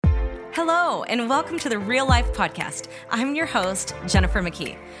Hello, and welcome to the Real Life Podcast. I'm your host, Jennifer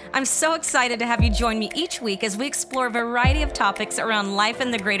McKee. I'm so excited to have you join me each week as we explore a variety of topics around life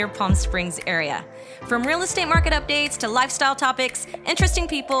in the greater Palm Springs area. From real estate market updates to lifestyle topics, interesting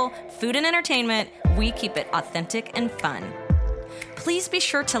people, food and entertainment, we keep it authentic and fun. Please be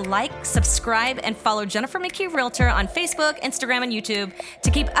sure to like, subscribe, and follow Jennifer McKee Realtor on Facebook, Instagram, and YouTube to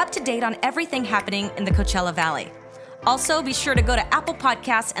keep up to date on everything happening in the Coachella Valley. Also, be sure to go to Apple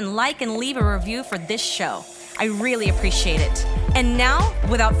Podcasts and like and leave a review for this show. I really appreciate it. And now,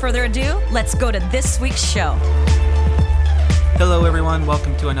 without further ado, let's go to this week's show. Hello, everyone.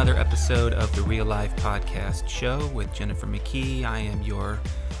 Welcome to another episode of the Real Life Podcast show with Jennifer McKee. I am your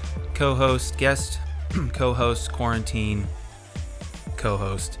co-host, guest co-host, quarantine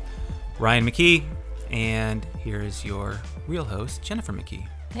co-host, Ryan McKee. And here is your real host, Jennifer McKee.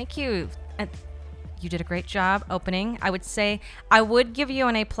 Thank you. You did a great job opening. I would say I would give you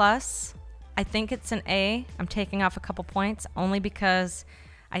an A+. I think it's an A. I'm taking off a couple points only because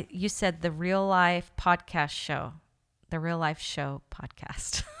you said the Real Life Podcast show. The Real Life Show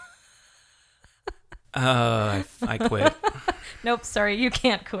podcast. I quit. Nope, sorry, you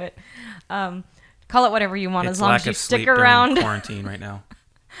can't quit. Call it whatever you want It's as long as you stick around. Quarantine right now.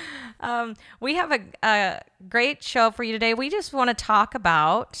 We have a great show for you today. We just want to talk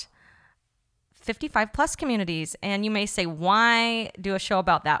about 55 plus communities. And you may say, why do a show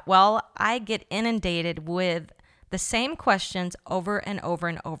about that? Well, I get inundated with the same questions over and over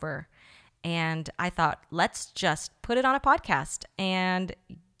and over. And I thought, let's just put it on a podcast and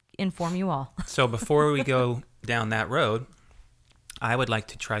inform you all. So before we go down that road, I would like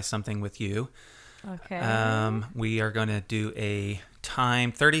to try something with you. Okay. We are going to do a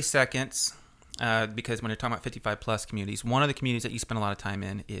time, 30 seconds. Because when you're talking about 55 plus communities, one of the communities that you spend a lot of time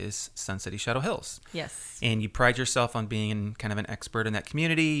in is Sun City Shadow Hills. Yes. And you pride yourself on being kind of an expert in that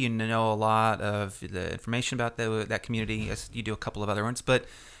community. You know a lot of the information about that community. Yes, you do a couple of other ones. But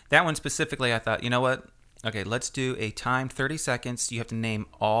that one specifically, I thought, you know what? Okay, let's do a time, 30 seconds. You have to name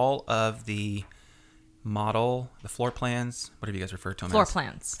all of the the floor plans. What have you guys referred to them Floor as?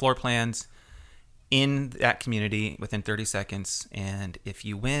 plans. Floor plans in that community within 30 seconds. And if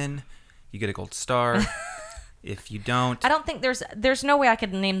you win, you get a gold star. If you don't, I don't think there's no way I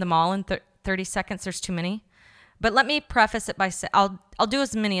could name them all in 30 seconds. There's too many. But let me preface it by saying I'll do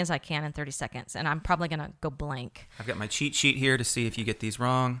as many as I can in 30 seconds, and I'm probably going to go blank. I've got my cheat sheet here to see if you get these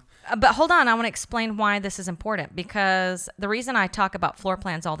wrong. But hold on, I want to explain why this is important, because the reason I talk about floor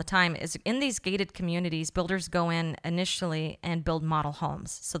plans all the time is in these gated communities, builders go in initially and build model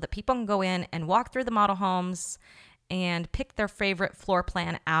homes so that people can go in and walk through the model homes and pick their favorite floor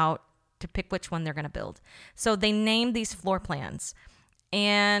plan out to pick which one they're going to build. So they name these floor plans.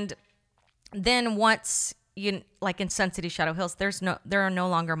 And then once you, like in Sun City Shadow Hills, there are no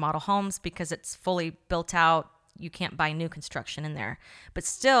longer model homes because it's fully built out. You can't buy new construction in there. But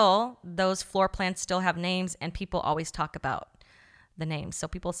still, those floor plans still have names, and people always talk about the names. So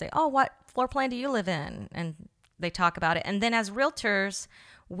people say, oh, what floor plan do you live in? And they talk about it. And then as realtors,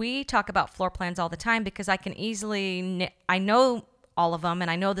 we talk about floor plans all the time because I can easily, I know all of them, and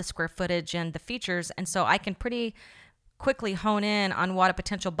I know the square footage and the features, and so I can pretty quickly hone in on what a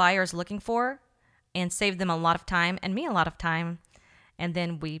potential buyer is looking for and save them a lot of time and me a lot of time. And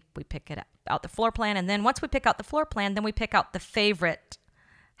then we pick it out the floor plan, and then once we pick out the floor plan, then we pick out the favorite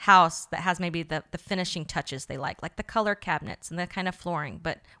house that has maybe the finishing touches they like the color cabinets and the kind of flooring,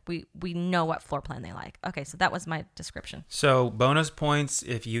 but we know what floor plan they like. Okay, so that was my description. So bonus points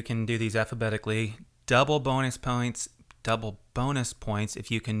if you can do these alphabetically, double bonus points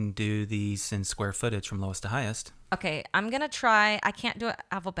if you can do these in square footage from lowest to highest. Okay, I'm going to try. I can't do it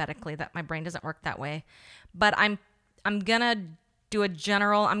alphabetically. That my brain doesn't work that way. But I'm going to do a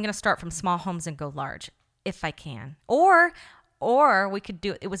general. I'm going to start from small homes and go large if I can. Or we could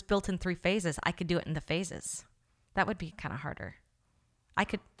do it. It was built in 3 phases. I could do it in the phases. That would be kind of harder. I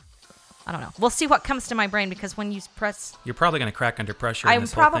don't know. We'll see what comes to my brain, because when you press... You're probably going to crack under pressure. I'm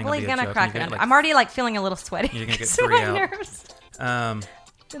probably going to crack under. I'm already feeling a little sweaty. You're going to get 3 out. Nerves.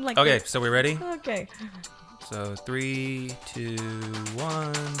 Okay, so we ready? Okay. So 3, 2,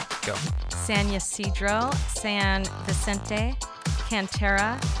 1, go. San Ysidro, San Vicente,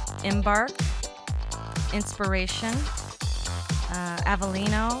 Cantera, Embark, Inspiration,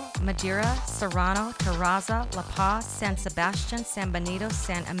 Avellino, Madeira, Serrano, Terraza, La Paz, San Sebastian, San Benito,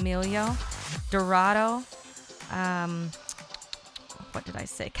 San Emilio, Dorado, what did I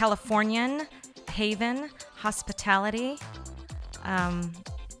say? Californian, Haven, Hospitality. 5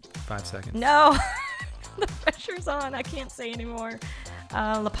 seconds. No, the pressure's on. I can't say anymore.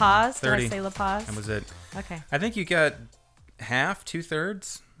 La Paz. 30. Did I say La Paz? That was it. Okay. I think you got half,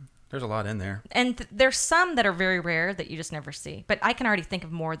 2/3. There's a lot in there. And there's some that are very rare that you just never see. But I can already think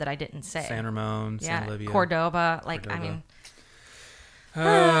of more that I didn't say. San Ramon, San Olivia. Cordoba. I mean.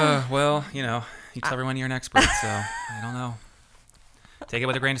 Well, you tell everyone you're an expert, so I don't know. Take it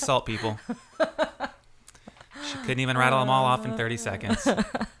with a grain of salt, people. She couldn't even rattle them all off in 30 seconds.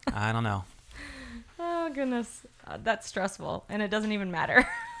 I don't know. Oh, goodness. That's stressful, and it doesn't even matter.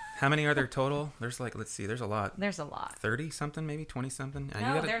 How many are there total? There's let's see, there's a lot. There's a lot. 30-something, maybe 20-something?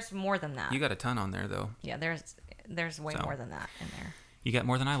 No, there's more than that. You got a ton on there, though. Yeah, there's way more than that in there. You got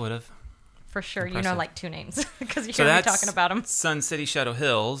more than I would have. For sure. Impressive. You know 2 names because you hear me talking about them. Sun City Shadow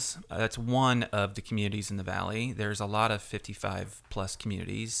Hills. That's one of the communities in the valley. There's a lot of 55-plus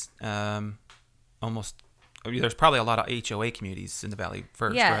communities. There's probably a lot of HOA communities in the valley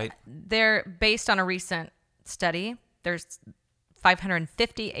first, right? They're based on a recent study. There's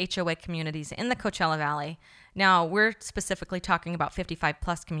 550 HOA communities in the Coachella Valley. Now, we're specifically talking about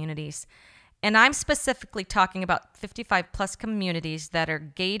 55-plus communities. And I'm specifically talking about 55-plus communities that are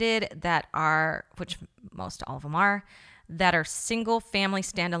gated, which most all of them are, that are single-family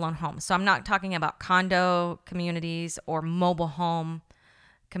standalone homes. So I'm not talking about condo communities or mobile home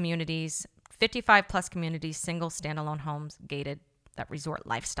communities. 55-plus communities, single standalone homes, gated, that resort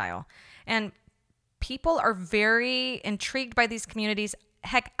lifestyle. And people are very intrigued by these communities.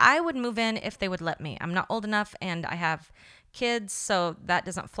 Heck, I would move in if they would let me. I'm not old enough, and I have kids, so that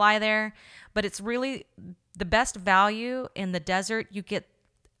doesn't fly there. But it's really the best value in the desert. You get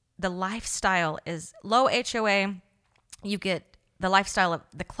the lifestyle is low HOA. You get the lifestyle of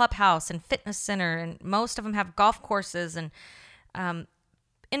the clubhouse and fitness center, and most of them have golf courses and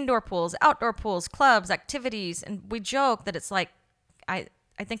indoor pools, outdoor pools, clubs, activities. And we joke that it's like, I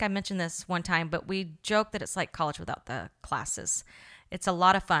think I mentioned this one time, but we joke that it's like college without the classes. It's a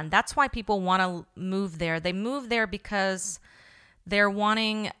lot of fun. That's why people want to move there. They move there because they're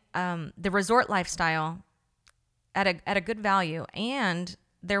wanting the resort lifestyle at a good value, and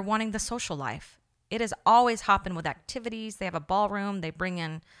they're wanting the social life. It is always hopping with activities. They have a ballroom. They bring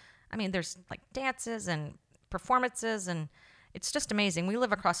in, there's dances and performances, and it's just amazing. We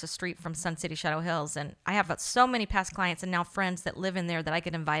live across the street from Sun City Shadow Hills, and I have so many past clients and now friends that live in there that I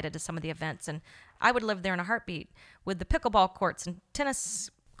get invited to some of the events, and I would live there in a heartbeat with the pickleball courts and tennis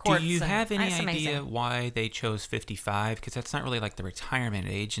courts. Do you have any idea why they chose 55? Because that's not really the retirement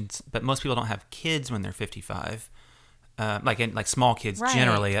age, but most people don't have kids when they're 55, like small kids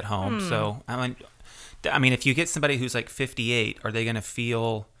generally at home. So if you get somebody who's 58, are they going to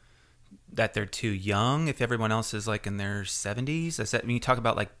feel that they're too young if everyone else is in their 70s? Is that when you talk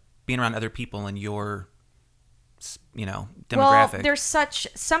about being around other people in your demographic? Well, there's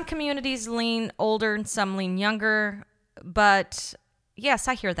some communities lean older and some lean younger, but yes,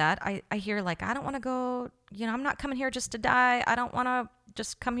 I hear that. I hear I don't want to go, I'm not coming here just to die. I don't want to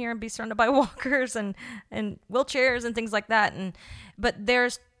just come here and be surrounded by walkers and wheelchairs and things like that. But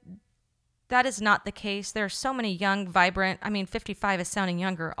that is not the case. There are so many young, vibrant, 55 is sounding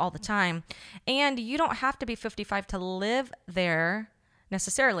younger all the time. And you don't have to be 55 to live there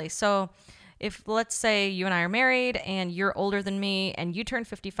necessarily. So if, let's say, you and I are married and you're older than me and you turn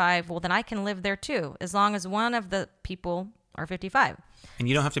 55, well, then I can live there too, as long as one of the people are 55. And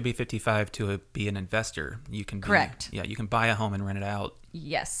you don't have to be 55 to be an investor. You can Correct. Yeah, you can buy a home and rent it out.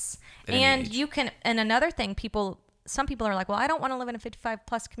 Yes. And you can, and another thing, some people are like, well, I don't want to live in a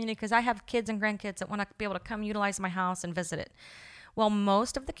 55-plus community because I have kids and grandkids that want to be able to come utilize my house and visit it. Well,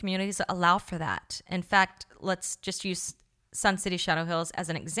 most of the communities allow for that. In fact, let's just use Sun City Shadow Hills as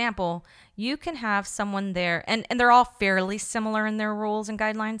an example. You can have someone there, and they're all fairly similar in their rules and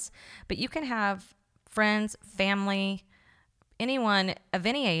guidelines, but you can have friends, family, anyone of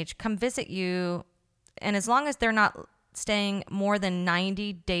any age come visit you, and as long as they're not staying more than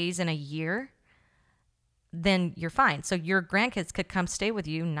 90 days in a year, then you're fine. So your grandkids could come stay with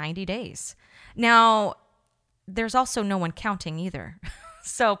you 90 days. Now, there's also no one counting either.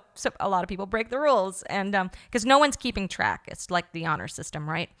 So a lot of people break the rules, and because no one's keeping track. It's like the honor system,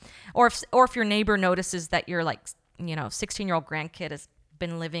 right? Or if your neighbor notices that your 16-year-old grandkid has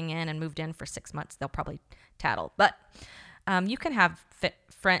been living in and moved in for 6 months, they'll probably tattle. But you can have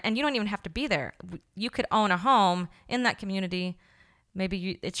friend, and you don't even have to be there. You could own a home in that community.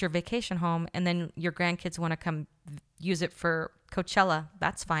 Maybe it's your vacation home, and then your grandkids want to come use it for Coachella.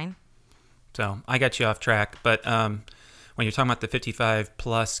 That's fine. So I got you off track, but when you're talking about the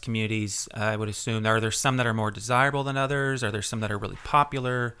 55-plus communities, I would assume, are there some that are more desirable than others? Are there some that are really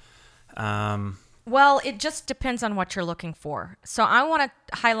popular? Well, it just depends on what you're looking for. So I want to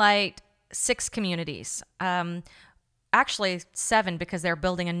highlight 6 communities. Actually 7, because they're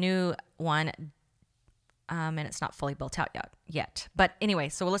building a new one. and it's not fully built out yet. But anyway,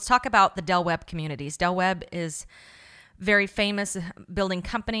 so let's talk about the Del Webb communities. Del Webb is very famous building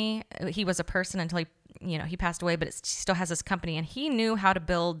company. He was a person until he passed away, but it still has this company, and he knew how to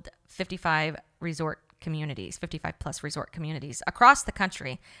build 55 plus resort communities across the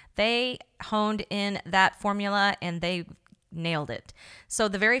country. They honed in that formula and they nailed it. So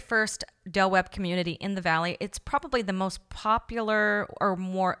the very first Del Webb community in the Valley, it's probably the most popular or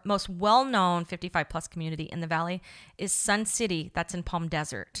most well-known 55 plus community in the Valley, is Sun City. That's in Palm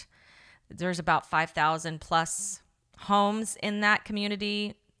Desert. There's about 5,000 plus homes in that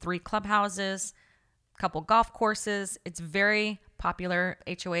community, 3 clubhouses, a couple golf courses. It's very popular.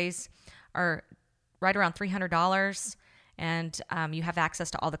 HOAs are right around $300, and you have access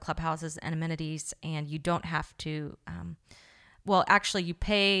to all the clubhouses and amenities, and you don't have to, actually you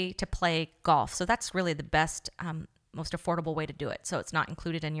pay to play golf. So that's really the best, most affordable way to do it. So it's not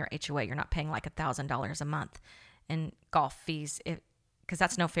included in your HOA. You're not paying like $1,000 a month in golf fees, because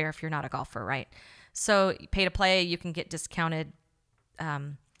that's no fair if you're not a golfer, right? So you pay to play, you can get discounted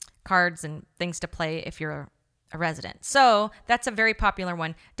cards and things to play if you're a resident. So that's a very popular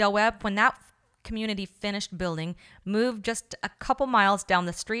one. Del Webb, when that community finished building, moved just a couple miles down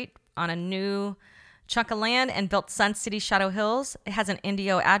the street on a new chunk of land and built Sun City Shadow Hills. It has an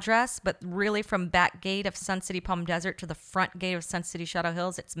Indio address, but really from back gate of Sun City Palm Desert to the front gate of Sun City Shadow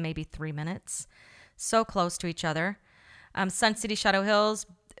Hills, it's maybe 3 minutes. So close to each other. Sun City Shadow Hills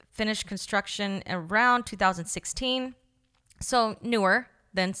finished construction around 2016. So newer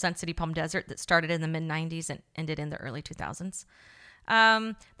than Sun City Palm Desert that started in the mid-90s and ended in the early 2000s.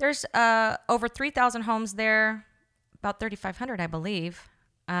 There's over 3,000 homes there, about 3,500, I believe.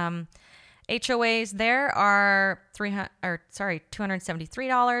 HOAs there are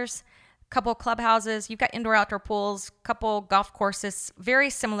 $273. Couple clubhouses. You've got indoor-outdoor pools. Couple golf courses. Very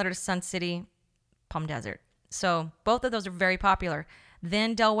similar to Sun City Palm Desert. So both of those are very popular.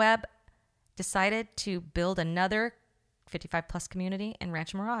 Then Del Webb decided to build another 55 plus community in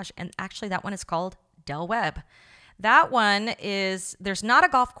Rancho Mirage, and actually that one is called Del Webb. That one there's not a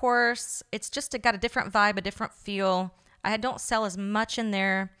golf course. It's just got a different vibe, a different feel. I don't sell as much in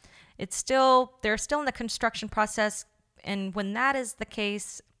there. They're still in the construction process. And when that is the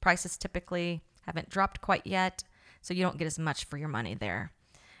case, prices typically haven't dropped quite yet. So you don't get as much for your money there.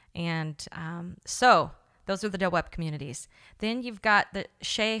 And so those are the Del Webb communities. Then you've got the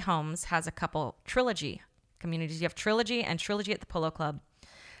Shea Homes has a couple Trilogy communities. You have Trilogy and Trilogy at the Polo Club.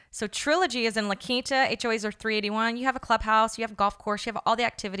 So Trilogy is in La Quinta. HOAs are $381. You have a clubhouse. You have a golf course. You have all the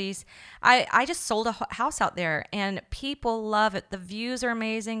activities. I just sold a house out there, and people love it. The views are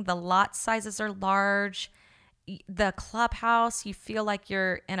amazing. The lot sizes are large. The clubhouse, you feel like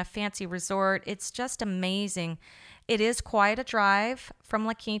you're in a fancy resort. It's just amazing. It is quite a drive from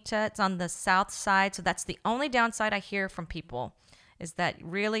La Quinta. It's on the south side, so that's the only downside I hear from people, is that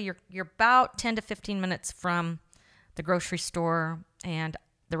really you're about 10 to 15 minutes from the grocery store and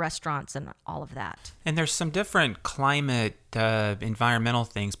the restaurants and all of that. And there's some different climate, environmental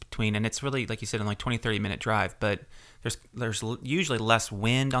things between, and it's really, like you said, only 20-30 minute drive, but there's usually less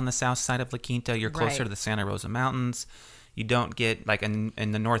wind on the south side of La Quinta. You're closer Right. to the Santa Rosa Mountains. You don't get, like in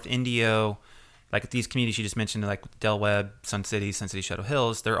the North Indio, like these communities you just mentioned, like Del Webb, Sun City Shadow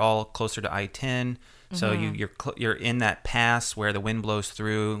Hills, they're all closer to I-10. So you're in that pass where the wind blows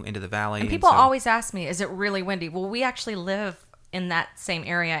through into the valley. And people always ask me, is it really windy? Well, we actually live in that same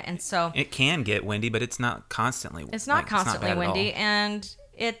area, and so it can get windy, but it's not constantly. It's not constantly windy, and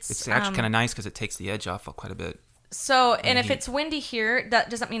it's actually kind of nice because it takes the edge off quite a bit. So, and if it's windy here, that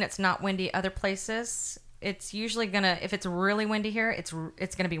doesn't mean it's not windy other places. It's usually if it's really windy here,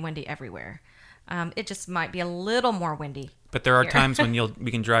 it's gonna be windy everywhere. It just might be a little more windy. But there are times when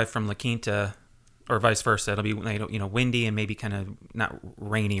we can drive from La Quinta, or vice versa. It'll be windy and maybe kind of not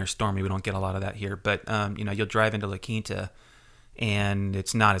rainy or stormy. We don't get a lot of that here, but you'll drive into La Quinta, and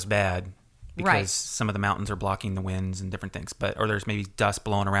it's not as bad because some of the mountains are blocking the winds and different things. Or there's maybe dust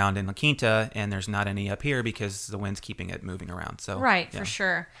blowing around in La Quinta, and there's not any up here because the wind's keeping it moving around. So for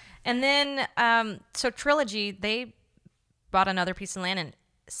sure. And then so Trilogy, they bought another piece of land in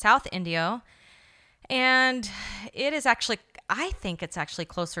South Indio, and it is actually, I think it's actually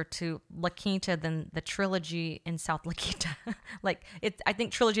closer to La Quinta than the Trilogy in South La Quinta. I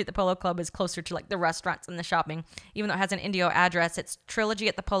think Trilogy at the Polo Club is closer to like the restaurants and the shopping. Even though it has an Indio address, it's Trilogy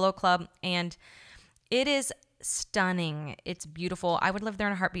at the Polo Club, and it is stunning. It's beautiful. I would live there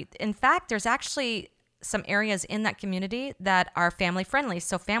in a heartbeat. In fact, there's actually some areas in that community that are family friendly,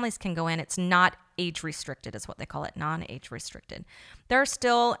 so families can go in. It's not age restricted, is what they call it, non-age restricted. They're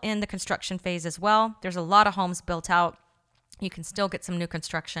still in the construction phase as well. There's a lot of homes built out. You can still get some new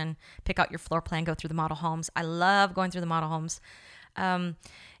construction, pick out your floor plan, go through the model homes. I love going through the model homes.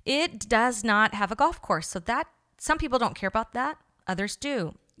 It does not have a golf course, so that some people don't care about that. Others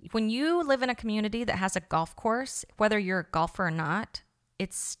do. When you live in a community that has a golf course, whether you're a golfer or not,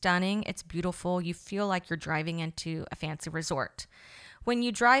 it's stunning. It's beautiful. You feel like you're driving into a fancy resort. When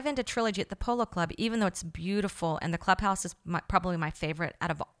you drive into Trilogy at the Polo Club, even though it's beautiful and the clubhouse is probably my favorite out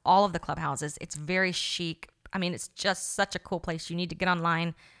of all of the clubhouses, it's very chic. I mean, it's just such a cool place. You need to get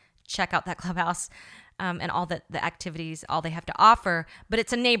online, check out that clubhouse and all the activities, all they have to offer. But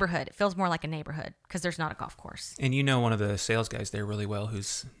it's a neighborhood. It feels more like a neighborhood because there's not a golf course. And you know one of the sales guys there really well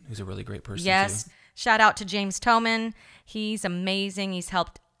who's a really great person, yes. too. Shout out to James Toman. He's amazing. He's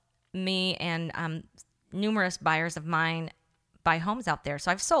helped me and numerous buyers of mine buy homes out there. So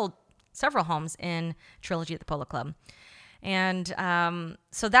I've sold several homes in Trilogy at the Polo Club. And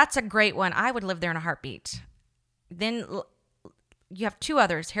so that's a great one. I would live there in a heartbeat. Then you have two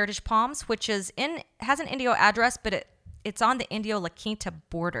others, Heritage Palms, which has an Indio address, but it's on the Indio-La Quinta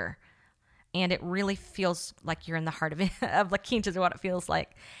border. And it really feels like you're in the heart of La Quinta is what it feels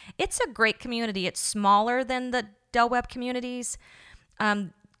like. It's a great community. It's smaller than the Del Webb communities.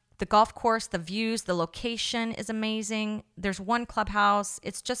 The golf course, the views, the location is amazing. There's one clubhouse.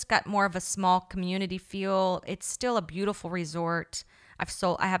 It's just got more of a small community feel. It's still a beautiful resort.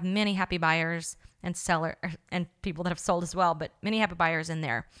 I have many happy buyers and people that have sold as well, but many happy buyers in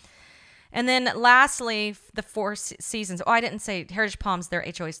there. And then lastly, the Four Seasons. Oh, I didn't say Heritage Palms, their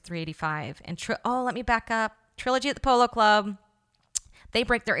HOA is $385. And let me back up. Trilogy at the Polo Club, they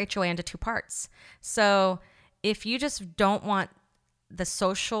break their HOA into two parts. So if you just don't want the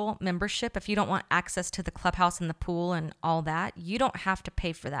social membership, if you don't want access to the clubhouse and the pool and all that, you don't have to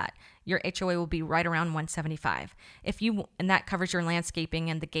pay for that. Your HOA will be right around $175. And that covers your landscaping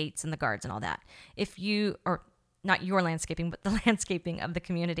and the gates and the guards and all that. Or not your landscaping, but the landscaping of the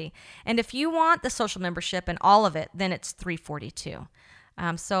community. And if you want the social membership and all of it, then it's $342.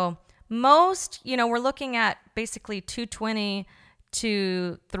 So most, we're looking at basically $220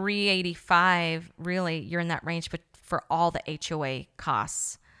 to $385. Really, you're in that range, but for all the HOA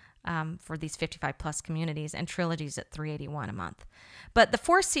costs for these 55 plus communities, and Trilogy's at $381 a month. But the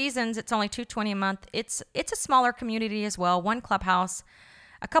Four Seasons, it's only $220 a month. It's a smaller community as well. One clubhouse.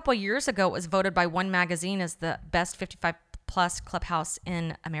 A couple of years ago, it was voted by One Magazine as the best 55 plus clubhouse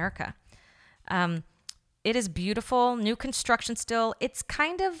in America. It is beautiful, new construction still. It's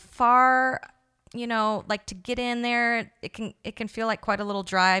kind of far, like to get in there, it can feel like quite a little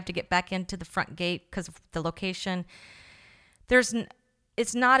drive to get back into the front gate because of the location.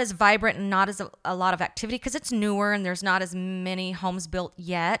 It's not as vibrant and not as a lot of activity because it's newer and there's not as many homes built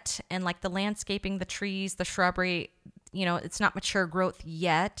yet. And like the landscaping, the trees, the shrubbery, it's not mature growth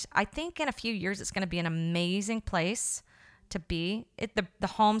yet. I think in a few years it's going to be an amazing place to be. The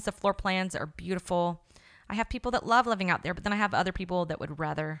homes, the floor plans are beautiful. I have people that love living out there, but then I have other people that would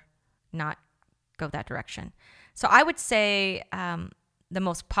rather not go that direction. So I would say the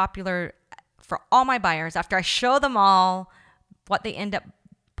most popular for all my buyers, after I show them all what they end up,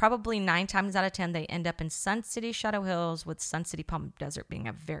 probably 9 times out of 10, they end up in Sun City, Shadow Hills, with Sun City, Palm Desert being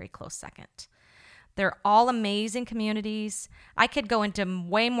a very close second. They're all amazing communities. I could go into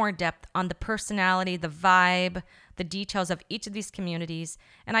way more depth on the personality, the vibe, the details of each of these communities.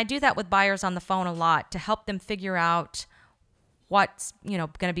 And I do that with buyers on the phone a lot to help them figure out what's, going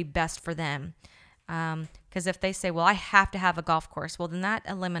to be best for them. Because if they say, well, I have to have a golf course, well, then that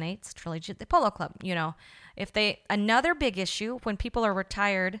eliminates Trilogy at the Polo Club. Another big issue when people are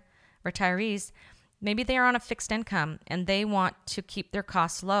retirees, maybe they are on a fixed income and they want to keep their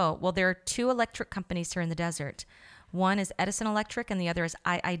costs low. Well, there are 2 electric companies here in the desert. One is Edison Electric and the other is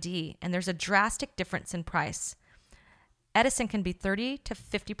IID. And there's a drastic difference in price. Edison can be 30 to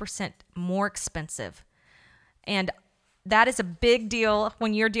 50% more expensive. And that is a big deal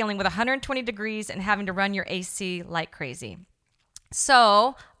when you're dealing with 120 degrees and having to run your AC like crazy.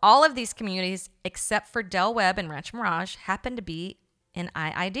 So all of these communities, except for Del Webb and Rancho Mirage, happen to be in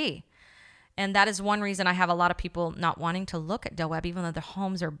IID. And that is one reason I have a lot of people not wanting to look at Del Webb, even though the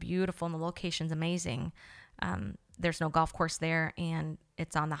homes are beautiful and the location's amazing. There's no golf course there, and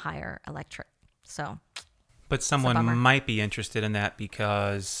it's on the higher electric. But someone might be interested in that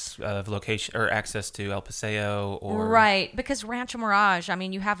because of location or access to El Paseo or... Right, because Rancho Mirage,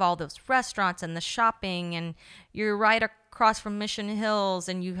 you have all those restaurants and the shopping, and you're right across from Mission Hills,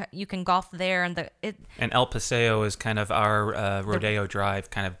 and you can golf there. And El Paseo is kind of our Rodeo Drive,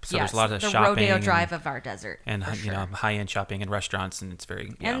 kind of, so yes, there's a lot of the shopping. Rodeo Drive of our desert. And, sure. high-end shopping and restaurants, and it's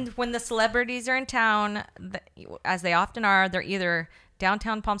very... Yeah. And when the celebrities are in town, as they often are, they're either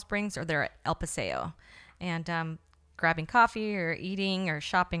downtown Palm Springs or they're at El Paseo. And grabbing coffee or eating or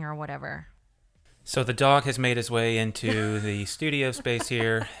shopping or whatever. So the dog has made his way into the studio space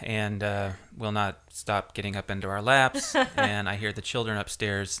here and will not stop getting up into our laps. And I hear the children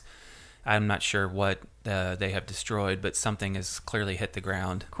upstairs. I'm not sure what they have destroyed, but something has clearly hit the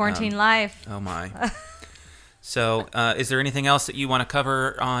ground. Quarantine life. Oh, my. So is there anything else that you want to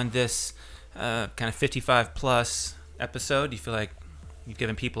cover on this kind of 55-plus episode? Do you feel like you've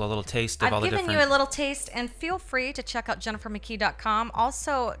given people a little taste of all the different... I've given you a little taste, and feel free to check out jennifermckee.com.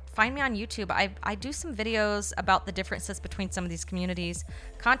 Also, find me on YouTube. I do some videos about the differences between some of these communities.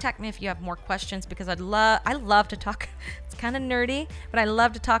 Contact me if you have more questions, because I love to talk. It's kind of nerdy, but I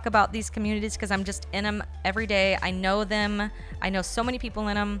love to talk about these communities because I'm just in them every day. I know them. I know so many people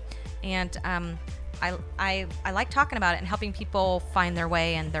in them, and I like talking about it and helping people find their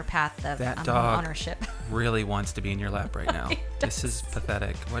way and their path of that dog home ownership. Really wants to be in your lap right now. This is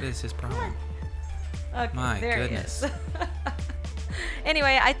pathetic. What is his problem? Okay, my there goodness. He is.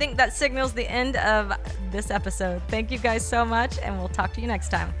 Anyway, I think that signals the end of this episode. Thank you guys so much, and we'll talk to you next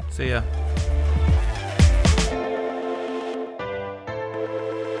time. See ya.